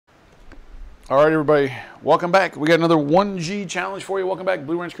All right, everybody, welcome back. We got another 1G challenge for you. Welcome back,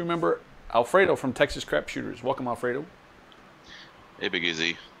 Blue Ranch crew member Alfredo from Texas Crap Shooters. Welcome, Alfredo. Hey, Big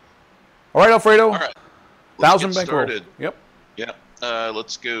Easy. All right, Alfredo. All right, let's 1,000 get bankroll. started. Yep. Yeah.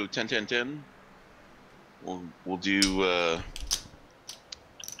 Let's go 10, 10, 10. We'll do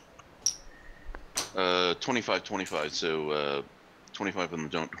 25, 25. So 25 on the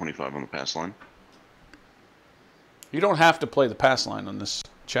jump, 25 on the pass line. You don't have to play the pass line on this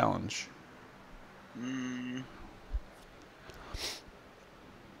challenge.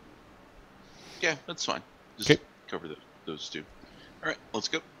 Yeah, that's fine. Just Okay. cover those two. All right, let's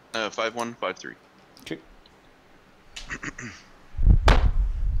go. 5, 1, 5, 3. Okay.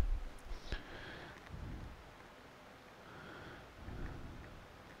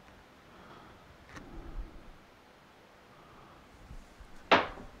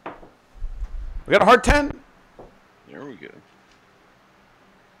 We got a hard 10. There we go.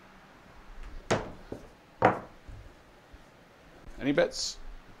 Any bets?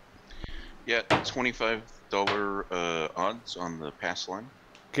 Yeah, $25 odds on the pass line.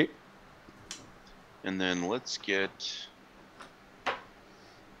 Okay. And then let's get,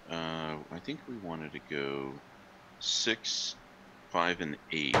 I think we wanted to go 6, 5, and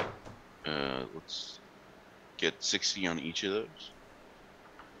 8. Let's get 60 on each of those.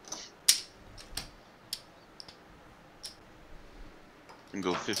 And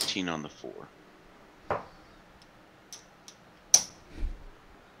go 15 on the 4.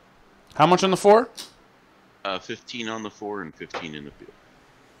 How much on the 4? 15 on the 4 and 15 in the field.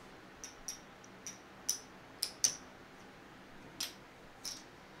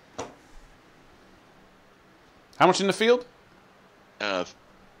 How much in the field? Yeah,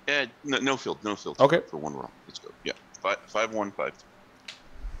 no field. Okay. For one round. Let's go. Yeah. 5, 1, 5, 3.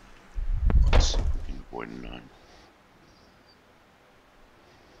 Let's avoid 9.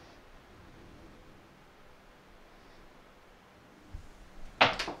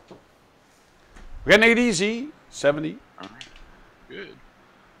 We got an 80Z, 70. All right. Good.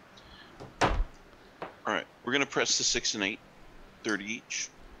 All right. We're going to press the 6 and 8, 30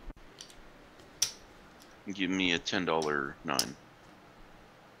 each. And give me a $10 9.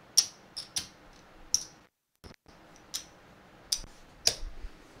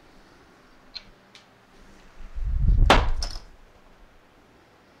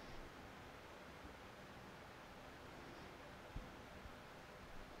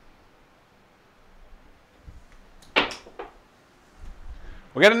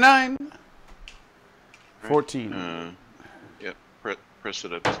 We got a 9. 14. Yep. Press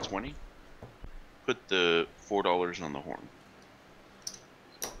it up to 20. Put the $4 on the horn.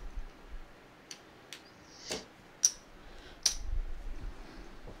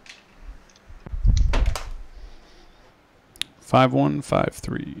 Five, 1, 5,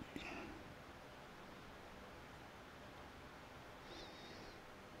 3.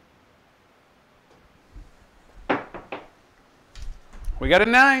 We got a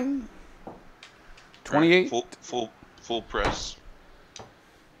 9. 28. Right, full press.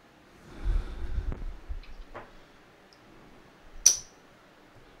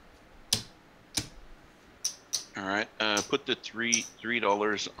 All right. Put the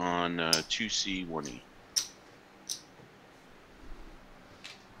 $3 on 2C 1E.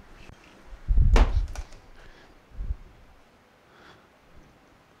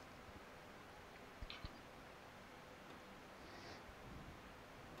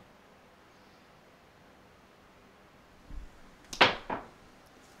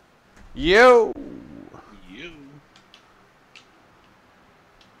 Yo.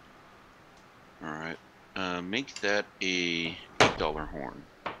 All right. Make that a $8 horn.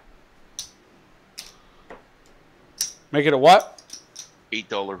 Make it a what?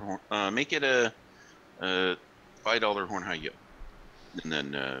 $8 horn. Make it a $5 horn high yo, and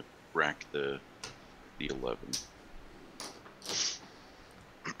then rack the 11.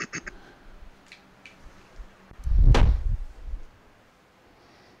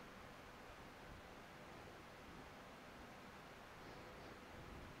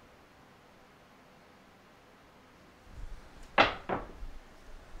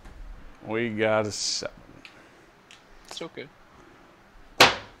 We got a 7. It's okay.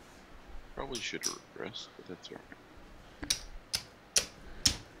 Probably should have regressed, but that's all right.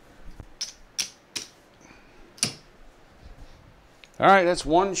 All right, that's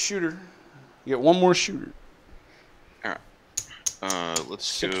one shooter. You get one more shooter. All right.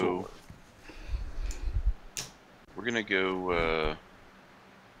 Let's go. We're going to go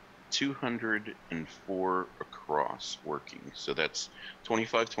 204 across working. So that's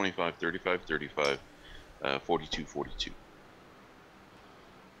 25, 25, 35, 35, 42, 42.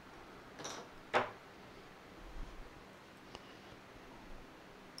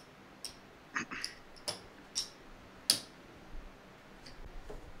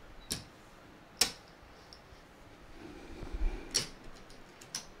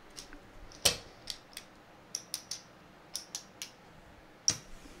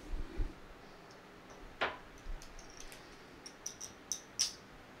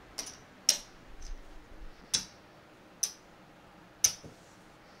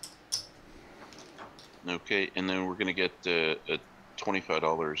 Okay, and then we're gonna get a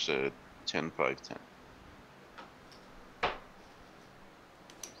 $25 10 5 10.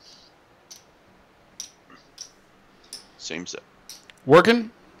 Same set.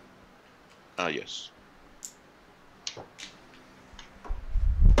 Working? Yes.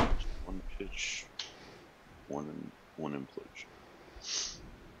 One pitch, one implosion.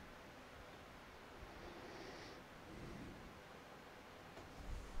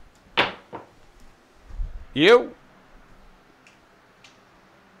 You.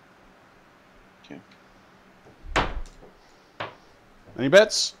 Okay. Any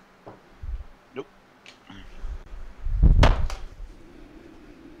bets? Nope.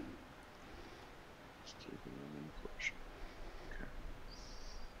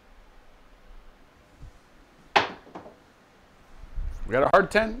 We got a hard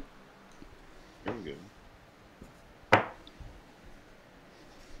 10. Here we go.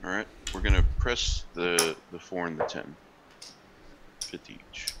 All right, we're gonna press the 4 and the 10. 50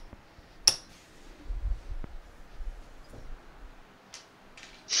 each.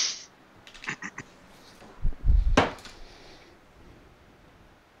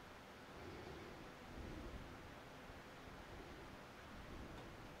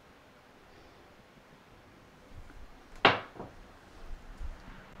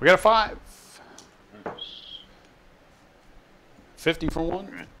 We got a 5. Nice. 50 for one.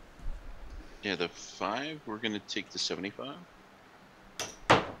 All right. Yeah, the 5. We're gonna take the 75.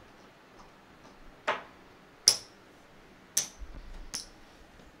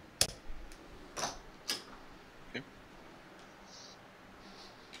 Okay.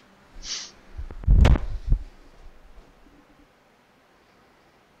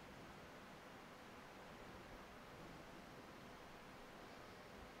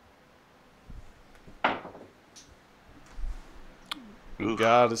 We Oof.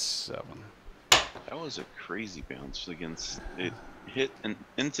 got a 7. That was a crazy bounce against it. Hit and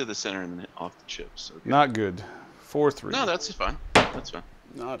into the center and then off the chips. Okay. Not good. 4-3. No, that's fine. That's fine.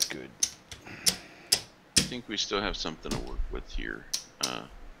 Not good. I think we still have something to work with here.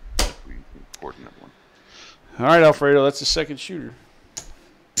 If we can coordinate one. All right, Alfredo, that's the second shooter.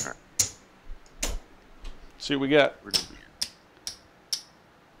 All right. See what we got. Where did we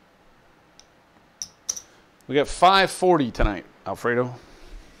We got 540 tonight, Alfredo.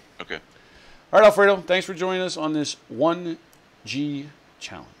 Okay. All right, Alfredo, thanks for joining us on this 1G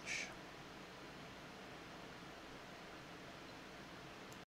challenge.